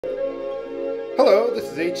Hello, this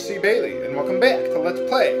is HC Bailey, and welcome back to Let's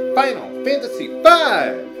Play Final Fantasy V!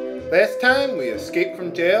 Last time we escaped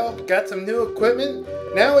from jail, got some new equipment,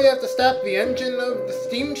 now we have to stop the engine of the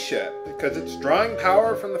steamship, because it's drawing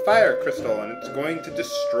power from the fire crystal and it's going to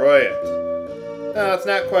destroy it. Now, it's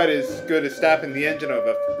not quite as good as stopping the engine of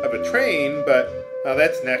a train, but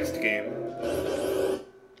that's next game.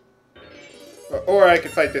 Or I could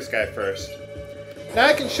fight this guy first. Now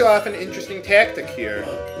I can show off an interesting tactic here,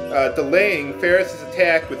 delaying Ferris's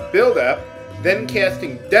attack with build-up, then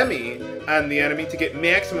casting Demi on the enemy to get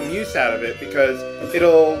maximum use out of it because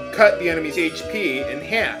it'll cut the enemy's HP in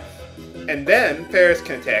half. And then Ferris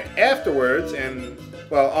can attack afterwards and,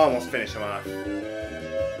 well, almost finish him off.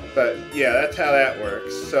 But yeah, that's how that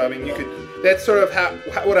works. So I mean, that's sort of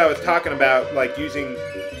what I was talking about, like using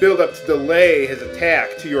build-up to delay his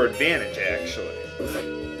attack to your advantage, actually.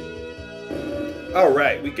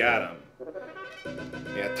 Alright, we got him.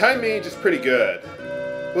 Yeah, Time Mage is pretty good.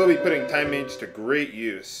 We'll be putting Time Mage to great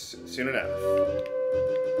use soon enough.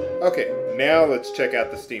 Okay, now let's check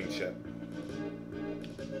out the steamship.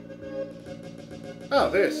 Oh,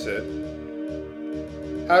 there's Sid.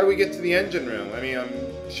 How do we get to the engine room? I mean, I'm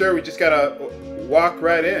sure we just gotta walk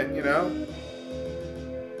right in, you know?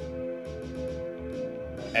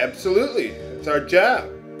 Absolutely, it's our job.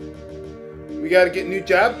 We gotta get new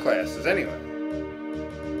job classes anyway.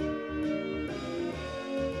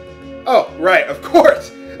 Oh, right, of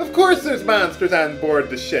course! Of course there's monsters on board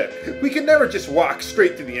the ship. We could never just walk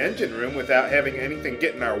straight to the engine room without having anything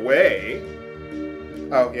get in our way.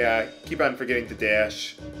 Oh, yeah, I keep on forgetting to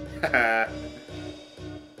dash.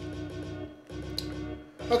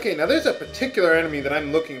 Okay, now there's a particular enemy that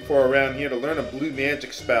I'm looking for around here to learn a blue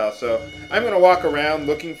magic spell, so I'm going to walk around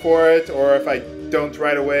looking for it, or if I don't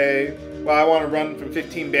right away, well, I want to run from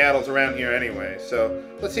 15 battles around here anyway, so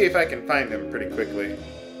let's see if I can find him pretty quickly.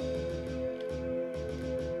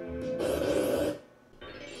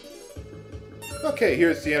 Okay,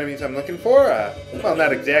 here's the enemies I'm looking for. Well,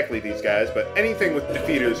 not exactly these guys, but anything with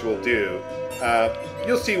defeaters will do.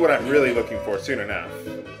 You'll see what I'm really looking for soon enough.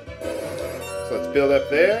 So let's build up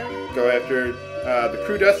there, go after the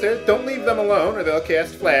crew dust there. Don't leave them alone or they'll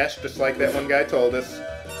cast flash, just like that one guy told us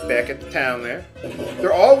back at the town there.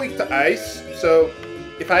 They're all weak to ice, so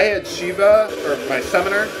if I had Shiva, or my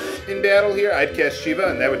summoner, in battle here, I'd cast Shiva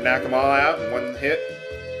and that would knock them all out in one hit.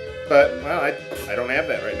 But, well, I don't have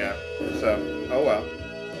that right now, so, oh well.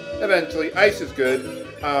 Eventually, ice is good.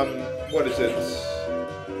 What is it?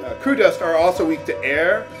 Crew dust are also weak to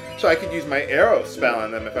air, so I could use my arrow spell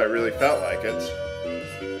on them if I really felt like it.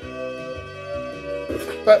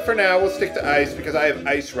 But for now, we'll stick to ice because I have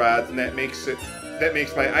ice rods, and that makes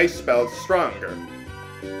my ice spells stronger.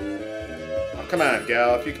 Oh, come on,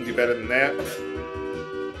 gal, if you can do better than that.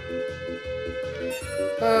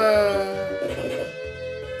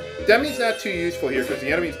 Demi's not too useful here because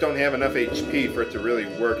the enemies don't have enough HP for it to really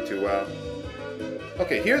work too well.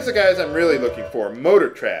 Okay, here's the guys I'm really looking for,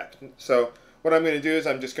 Motor Trap. So what I'm going to do is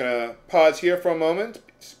I'm just going to pause here for a moment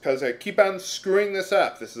because I keep on screwing this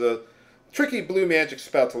up. This is a tricky blue magic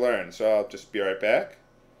spell to learn, so I'll just be right back.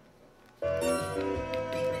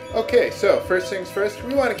 Okay, so first things first,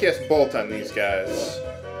 we want to cast Bolt on these guys.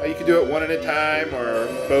 You can do it one at a time or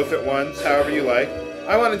both at once, however you like.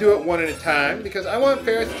 I want to do it one at a time because I want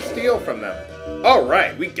Ferris to steal from them.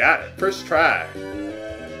 Alright, we got it. First try.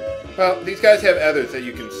 Well, these guys have others that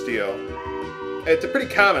you can steal. It's a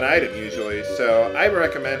pretty common item usually, so I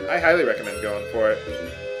highly recommend going for it.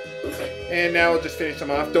 And now we'll just finish them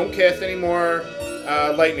off. Don't cast any more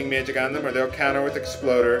lightning magic on them or they'll counter with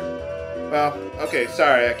Exploder. Well, okay,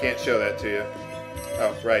 sorry, I can't show that to you.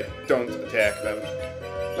 Oh, right, don't attack them.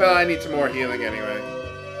 Well, I need some more healing anyway.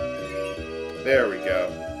 There we go.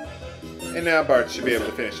 And now Bart should be able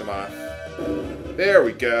to finish him off. There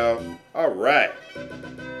we go. Alright.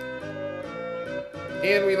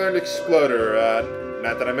 And we learned Exploder.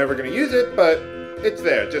 Not that I'm ever going to use it, but it's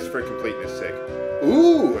there, just for completeness sake.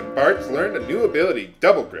 Ooh, and Bart's learned a new ability,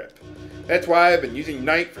 Double Grip. That's why I've been using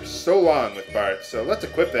Knight for so long with Bart, so let's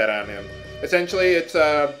equip that on him. Essentially, it's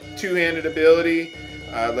a two-handed ability.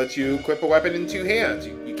 Lets you equip a weapon in two hands.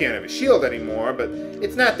 You can't have a shield anymore, but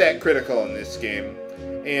it's not that critical in this game.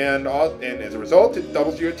 And as a result, it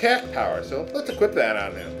doubles your attack power. So let's equip that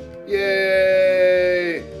on him.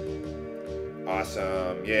 Yay!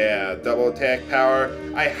 Awesome. Yeah, double attack power.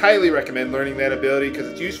 I highly recommend learning that ability because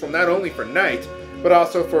it's useful not only for Knight, but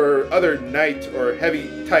also for other Knight or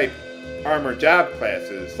heavy type armor job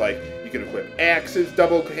classes. Like you can equip axes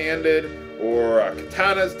double-handed, or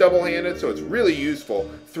katanas double-handed, so it's really useful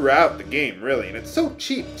throughout the game, really. And it's so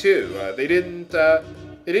cheap, too. They didn't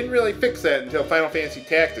They didn't really fix that until Final Fantasy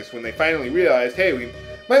Tactics, when they finally realized, hey, we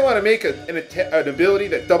might want to make an ability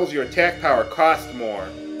that doubles your attack power cost more.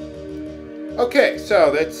 Okay,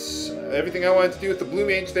 so that's everything I wanted to do with the Blue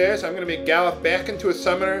Mage there, so I'm going to make Galuf back into a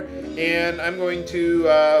summoner, and I'm going to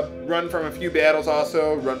run from a few battles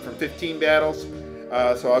also, run from 15 battles,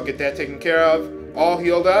 so I'll get that taken care of, all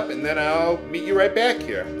healed up, and then I'll meet you right back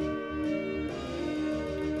here.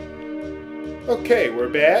 Okay, we're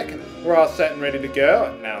back, and we're all set and ready to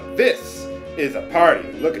go. Now this is a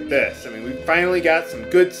party. Look at this. I mean, we finally got some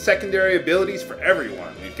good secondary abilities for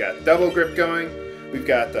everyone. We've got double grip going. We've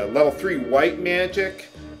got level 3 white magic,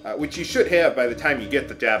 which you should have by the time you get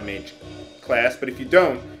the Job Mage class, but if you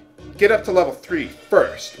don't, get up to level 3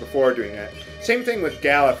 first before doing that. Same thing with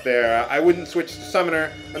Galuf there. I wouldn't switch to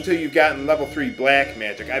Summoner until you've gotten level 3 black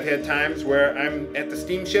magic. I've had times where I'm at the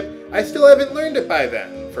Steamship, I still haven't learned it by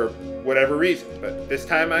then, for whatever reason, but this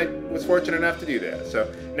time I was fortunate enough to do that.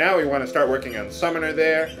 So now we want to start working on Summoner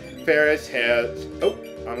there. Ferris has, oh,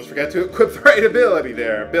 almost forgot to equip the right ability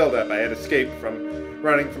there. Build up, I had escaped from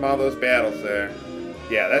running from all those battles there.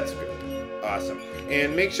 Yeah, that's good. Awesome.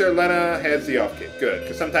 And make sure Lena has the Elf Cape. Good,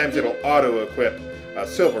 because sometimes it'll auto-equip a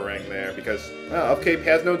Silver Ring there, because, well, Elf Cape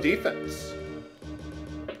has no defense.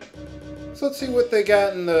 So let's see what they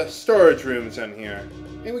got in the storage rooms on here.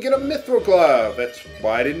 And we get a Mithril Glove. That's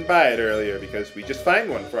why I didn't buy it earlier, because we just find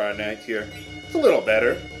one for our knight here. It's a little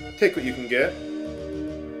better. Take what you can get.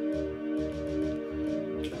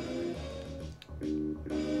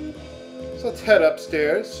 So let's head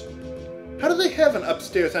upstairs. How do they have an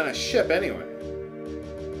upstairs on a ship anyway?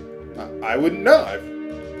 I wouldn't know.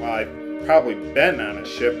 I've probably been on a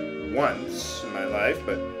ship once in my life,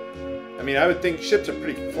 but I mean, I would think ships are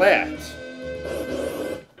pretty flat.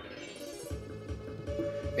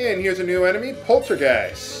 And here's a new enemy,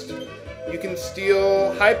 Poltergeist. You can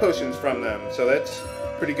steal high potions from them, so that's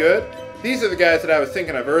pretty good. These are the guys that I was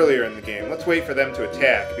thinking of earlier in the game. Let's wait for them to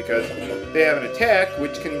attack, because they have an attack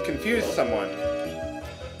which can confuse someone.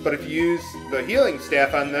 But if you use the healing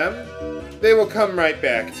staff on them, they will come right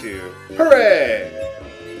back to you. Hooray!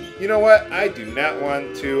 You know what? I do not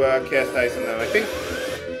want to cast ice on them. I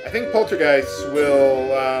think Poltergeists will,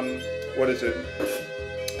 what is it?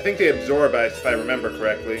 I think they absorb ice, if I remember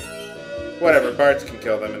correctly. Whatever, Bartz can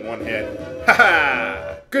kill them in one hit.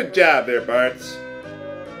 Ha-ha! Good job there, Bartz.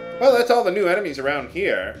 Well, that's all the new enemies around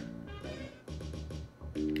here.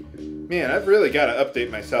 Man, I've really got to update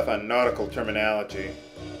myself on nautical terminology.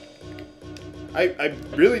 I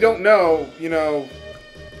really don't know, you know,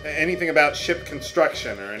 anything about ship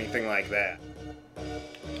construction or anything like that.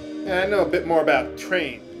 And I know a bit more about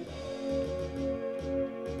train.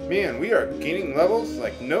 Man, we are gaining levels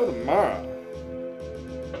like no tomorrow.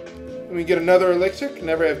 And we get another elixir, can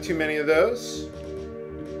never have too many of those.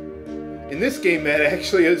 In this game, that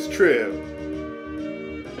actually is true.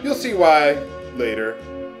 You'll see why later.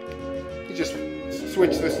 You just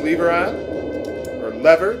switch this lever on, or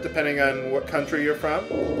lever, depending on what country you're from.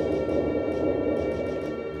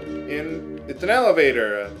 And it's an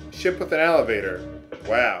elevator, a ship with an elevator.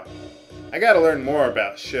 Wow. I gotta learn more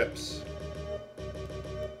about ships.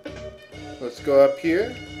 Let's go up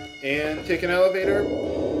here and take an elevator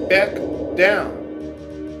back down.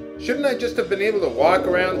 Shouldn't I just have been able to walk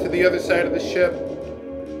around to the other side of the ship?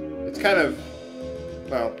 It's kind of,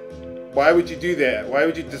 well, why would you do that? Why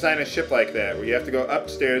would you design a ship like that, where you have to go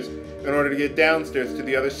upstairs in order to get downstairs to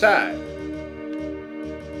the other side?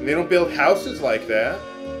 And they don't build houses like that.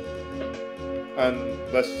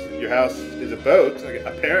 Unless your house is a boat,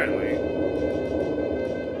 apparently.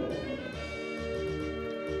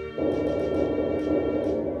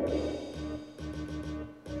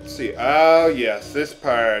 See. Oh yes, this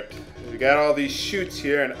part. We got all these chutes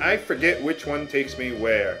here, and I forget which one takes me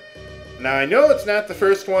where. Now I know it's not the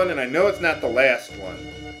first one, and I know it's not the last one.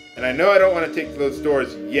 And I know I don't want to take those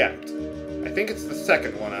doors yet. I think it's the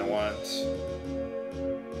second one I want.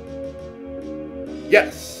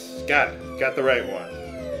 Yes! Got it. Got the right one.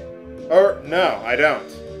 Or, no, I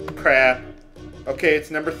don't. Crap. Okay,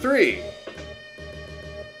 it's number 3.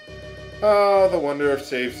 Oh, the wonder of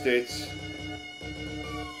save states.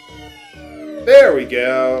 There we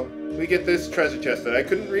go. We get this treasure chest that I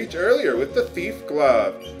couldn't reach earlier with the Thief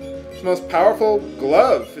Glove. It's the most powerful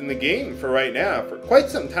glove in the game for right now, for quite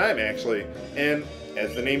some time actually, and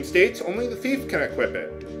as the name states, only the thief can equip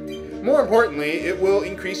it. More importantly, it will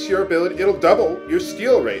increase your ability, it'll double your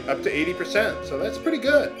steal rate up to 80%, so that's pretty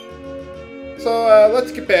good. So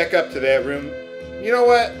let's get back up to that room. You know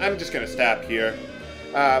what, I'm just going to stop here.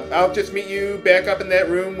 I'll just meet you back up in that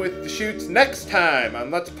room with the chutes next time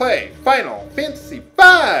on Let's Play Final Fantasy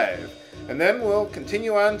V! And then we'll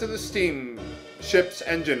continue on to the Steam ship's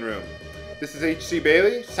engine room. This is H.C.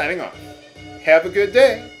 Bailey, signing off. Have a good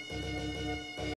day.